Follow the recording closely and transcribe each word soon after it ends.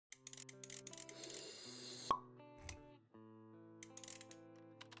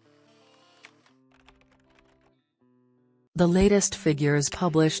The latest figures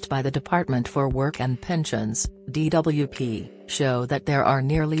published by the Department for Work and Pensions, DWP, show that there are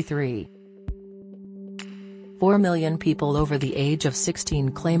nearly 3.4 million people over the age of 16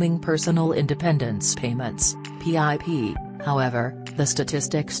 claiming personal independence payments, PIP. However, the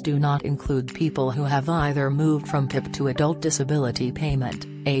statistics do not include people who have either moved from PIP to Adult Disability Payment,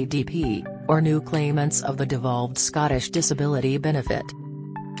 ADP, or new claimants of the devolved Scottish Disability Benefit.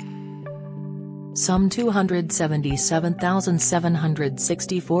 Some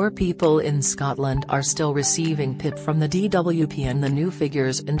 277,764 people in Scotland are still receiving PIP from the DWP, and the new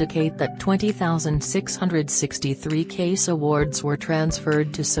figures indicate that 20,663 case awards were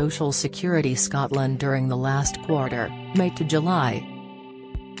transferred to Social Security Scotland during the last quarter, May to July.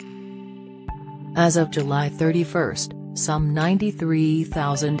 As of July 31, some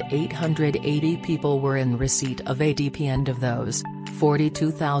 93,880 people were in receipt of ADP, and of those,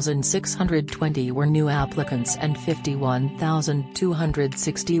 42,620 were new applicants and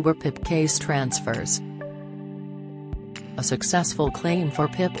 51,260 were PIP case transfers. A successful claim for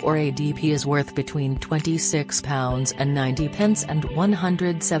PIP or ADP is worth between £26.90 and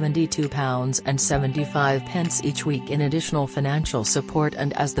 £172.75 each week in additional financial support,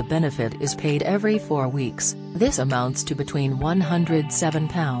 and as the benefit is paid every 4 weeks, this amounts to between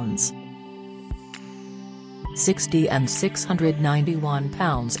 £107.60 and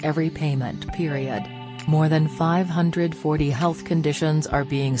 £691 every payment period. More than 540 health conditions are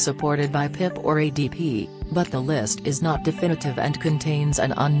being supported by PIP or ADP, but the list is not definitive and contains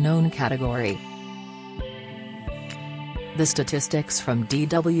an unknown category. The statistics from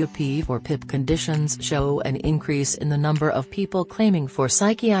DWP for PIP conditions show an increase in the number of people claiming for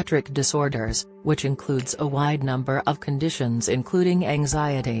psychiatric disorders, which includes a wide number of conditions including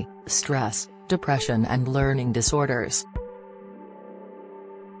anxiety, stress, depression and learning disorders.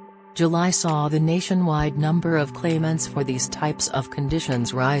 July saw the nationwide number of claimants for these types of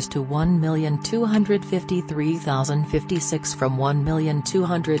conditions rise to 1,253,056 from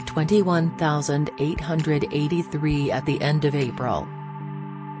 1,221,883 at the end of April.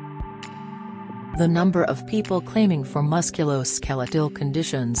 The number of people claiming for musculoskeletal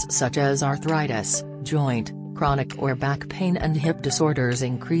conditions such as arthritis, joint, chronic or back pain and hip disorders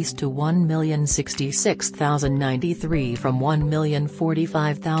increased to 1,066,093 from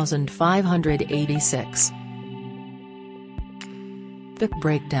 1,045,586. PIP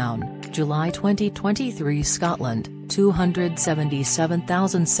breakdown, July 2023 Scotland,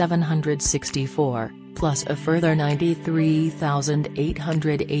 277,764, plus a further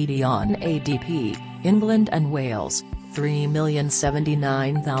 93,880 on ADP, England and Wales,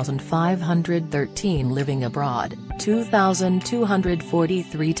 3,079,513 living abroad,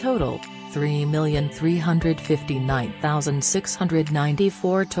 2,243 total,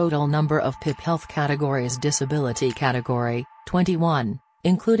 3,359,694 total number of PIP health categories. Disability category, 21,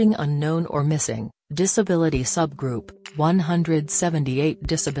 including unknown or missing, disability subgroup, 178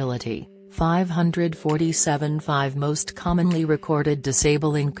 disability, 547 5 most commonly recorded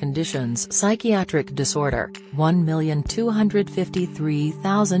disabling conditions. Psychiatric disorder,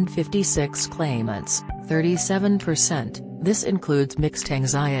 1,253,056 claimants, 37%, this includes mixed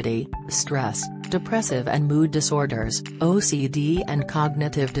anxiety, stress, depressive and mood disorders, OCD and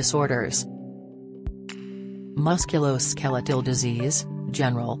cognitive disorders. Musculoskeletal disease,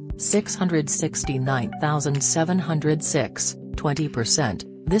 general, 669,706, 20%.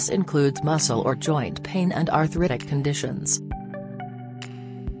 This includes muscle or joint pain and arthritic conditions.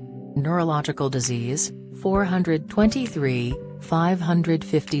 Neurological disease, 423,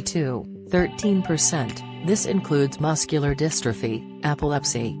 552, 13%, this includes muscular dystrophy,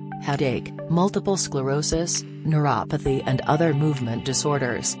 epilepsy, headache, multiple sclerosis, neuropathy and other movement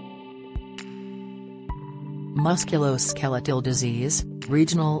disorders. Musculoskeletal disease,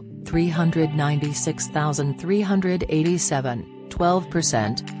 regional, 396,387,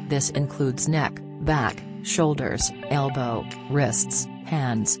 12%, this includes neck, back, shoulders, elbow, wrists,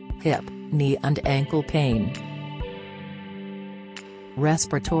 hands, hip, knee and ankle pain.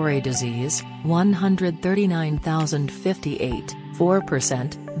 Respiratory disease, 139,058,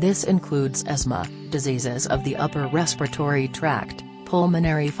 4%, this includes asthma, diseases of the upper respiratory tract,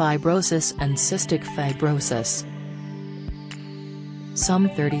 pulmonary fibrosis and cystic fibrosis. Some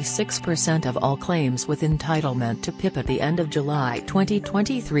 36% of all claims with entitlement to PIP at the end of July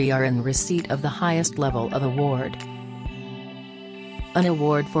 2023 are in receipt of the highest level of award. An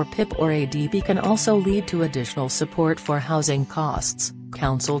award for PIP or ADP can also lead to additional support for housing costs,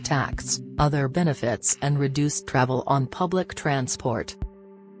 council tax, other benefits and reduced travel on public transport.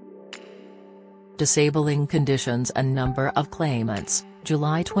 Disabling conditions and number of claimants.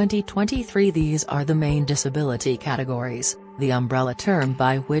 July 2023. These are the main disability categories, the umbrella term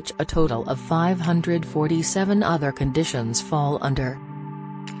by which a total of 547 other conditions fall under.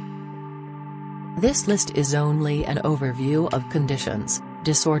 This list is only an overview of conditions,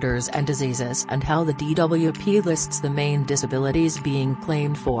 disorders and diseases and how the DWP lists the main disabilities being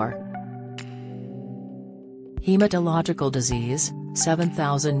claimed for. Hematological disease,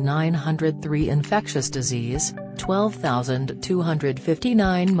 7,903. Infectious disease,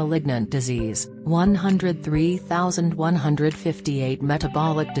 12,259. Malignant disease, 103,158.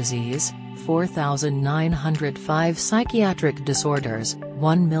 Metabolic disease, 4,905. Psychiatric disorders,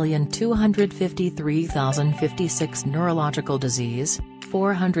 1,253,056. Neurological disease,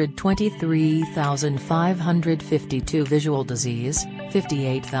 423,552. Visual disease,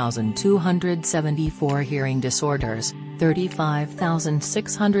 58,274. Hearing disorders,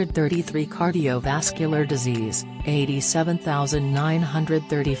 35,633. Cardiovascular disease,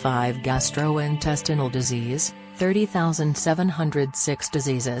 87,935. Gastrointestinal disease, 30,706.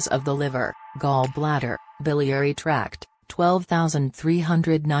 Diseases of the liver, gallbladder, biliary tract,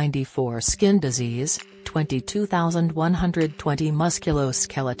 12,394. Skin disease, 22,120.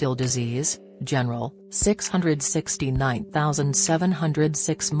 Musculoskeletal disease, general,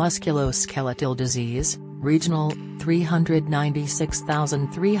 669,706. Musculoskeletal disease, regional,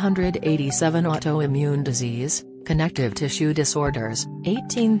 396,387. Autoimmune disease, connective tissue disorders,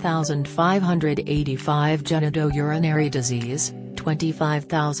 18,585. Genitourinary disease,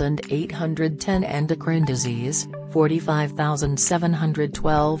 25,810. Endocrine disease,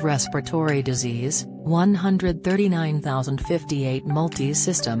 45,712. Respiratory disease, 139,058.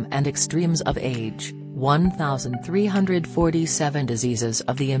 Multi-system and extremes of age, 1,347. Diseases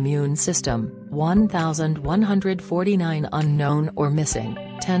of the immune system, 1,149. Unknown or missing,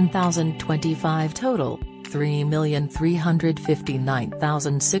 10,025 total,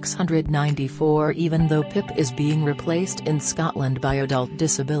 3,359,694. Even though PIP is being replaced in Scotland by adult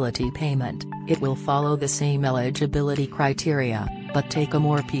disability payment, it will follow the same eligibility criteria, but take a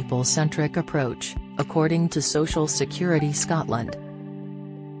more people-centric approach, according to Social Security Scotland.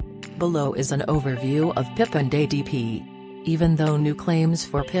 Below is an overview of PIP and ADP. Even though new claims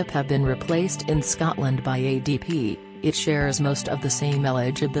for PIP have been replaced in Scotland by ADP, it shares most of the same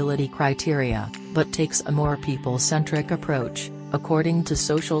eligibility criteria, but takes a more people-centric approach, according to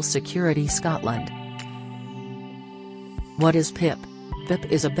Social Security Scotland. What is PIP?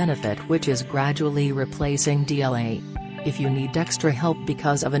 PIP is a benefit which is gradually replacing DLA. If you need extra help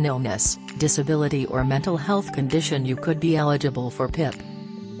because of an illness, disability or mental health condition, you could be eligible for PIP.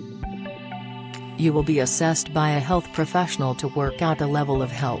 You will be assessed by a health professional to work out the level of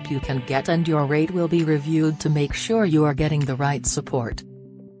help you can get, and your rate will be reviewed to make sure you are getting the right support.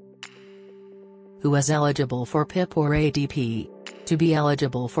 Who is eligible for PIP or ADP? To be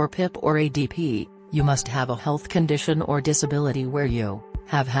eligible for PIP or ADP, you must have a health condition or disability where you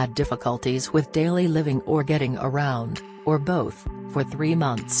have had difficulties with daily living or getting around, or both, for 3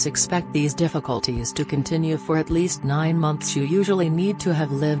 months. Expect these difficulties to continue for at least 9 months. You usually need to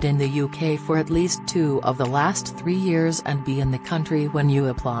have lived in the UK for at least 2 of the last 3 years and be in the country when you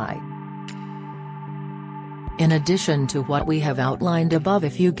apply. In addition to what we have outlined above,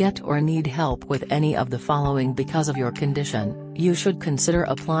 if you get or need help with any of the following because of your condition, you should consider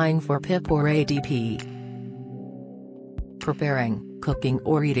applying for PIP or ADP. Preparing, cooking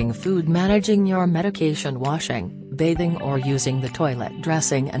or eating food, managing your medication, washing, bathing or using the toilet,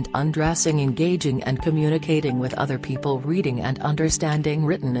 dressing and undressing, engaging and communicating with other people, reading and understanding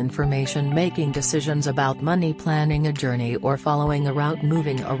written information, making decisions about money, planning a journey or following a route,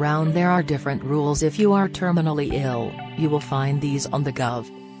 moving around. There are different rules. If you are terminally ill, you will find these on the Gov.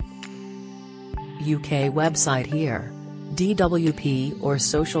 UK website here. DWP or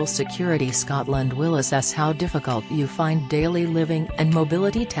Social Security Scotland will assess how difficult you find daily living and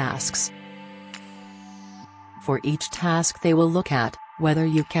mobility tasks. For each task they will look at whether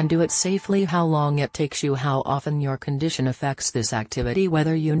you can do it safely, how long it takes you, how often your condition affects this activity,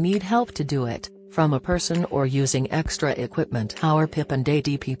 whether you need help to do it, from a person or using extra equipment. How are PIP and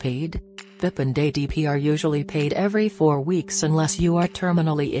ADP paid? PIP and ADP are usually paid every 4 weeks unless you are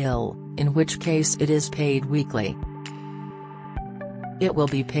terminally ill, in which case it is paid weekly. It will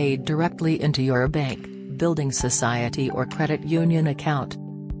be paid directly into your bank, building society or credit union account.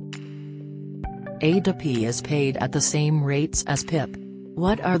 ADP is paid at the same rates as PIP.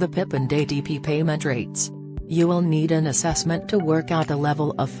 What are the PIP and ADP payment rates? You will need an assessment to work out the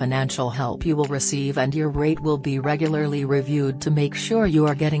level of financial help you will receive, and your rate will be regularly reviewed to make sure you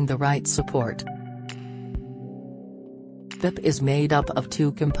are getting the right support. PIP is made up of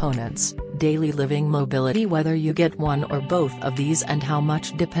 2 components, daily living mobility. Whether you get one or both of these and how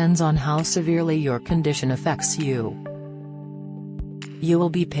much depends on how severely your condition affects you. You will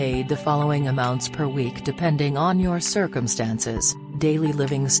be paid the following amounts per week depending on your circumstances. Daily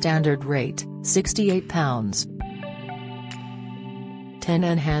living standard rate, £68. 10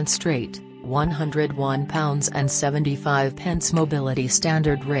 enhanced rate, £101.75. Mobility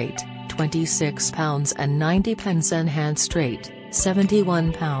standard rate, £26.90. Enhanced rate,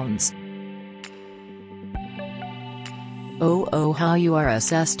 £71. How you are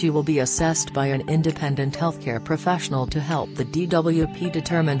assessed. You will be assessed by an independent healthcare professional to help the DWP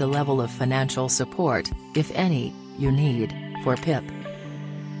determine the level of financial support, if any, you need, for PIP.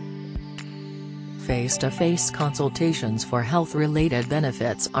 Face-to-face consultations for health-related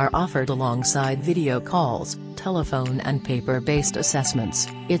benefits are offered alongside video calls, telephone and paper-based assessments.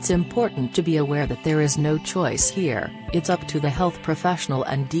 It's important to be aware that there is no choice here, it's up to the health professional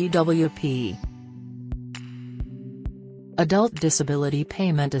and DWP. Adult disability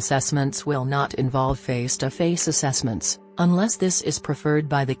payment assessments will not involve face-to-face assessments, unless this is preferred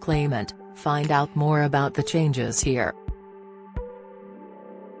by the claimant. Find out more about the changes here.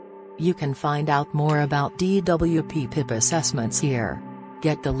 You can find out more about DWP PIP assessments here.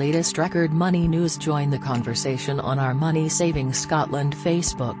 Get the latest record money news. Join the conversation on our Money Saving Scotland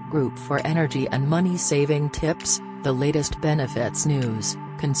Facebook group for energy and money saving tips, the latest benefits news,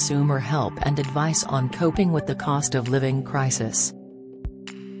 consumer help and advice on coping with the cost of living crisis.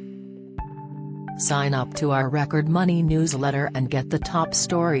 Sign up to our Record Money newsletter and get the top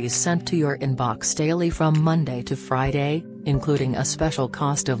stories sent to your inbox daily from Monday to Friday, including a special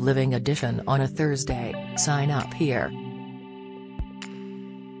cost of living edition on a Thursday. Sign up here.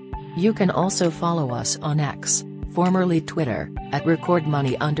 You can also follow us on X, formerly Twitter, at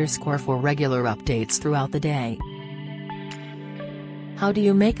 @RecordMoney_ for regular updates throughout the day. How do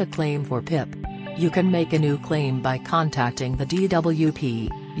you make a claim for PIP? You can make a new claim by contacting the DWP.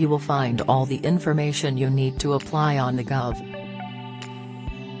 You will find all the information you need to apply on the Gov.UK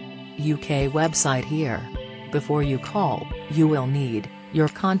website here. Before you call, you will need your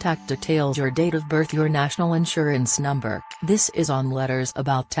contact details, your date of birth, your national insurance number. This is on letters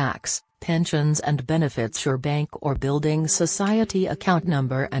about tax, pensions and benefits, your bank or building society account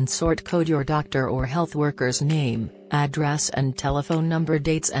number and sort code, your doctor or health worker's name, address and telephone number,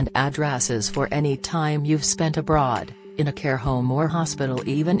 dates and addresses for any time you've spent abroad, in a care home or hospital.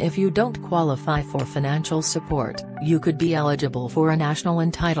 Even if you don't qualify for financial support, you could be eligible for a National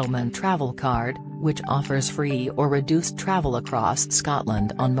Entitlement Travel Card, which offers free or reduced travel across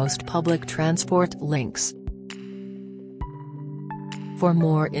Scotland on most public transport links. For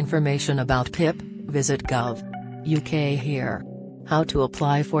more information about PIP, visit Gov.UK here. How to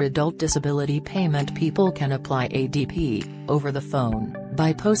apply for adult disability payment. People can apply ADP, over the phone,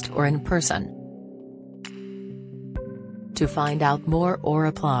 by post or in person. To find out more or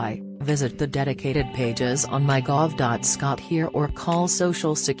apply, visit the dedicated pages on mygov.scot here or call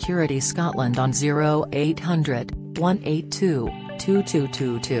Social Security Scotland on 0800 182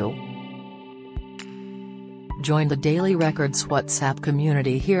 2222. Join the Daily Records WhatsApp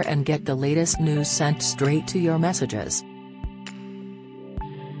community here and get the latest news sent straight to your messages.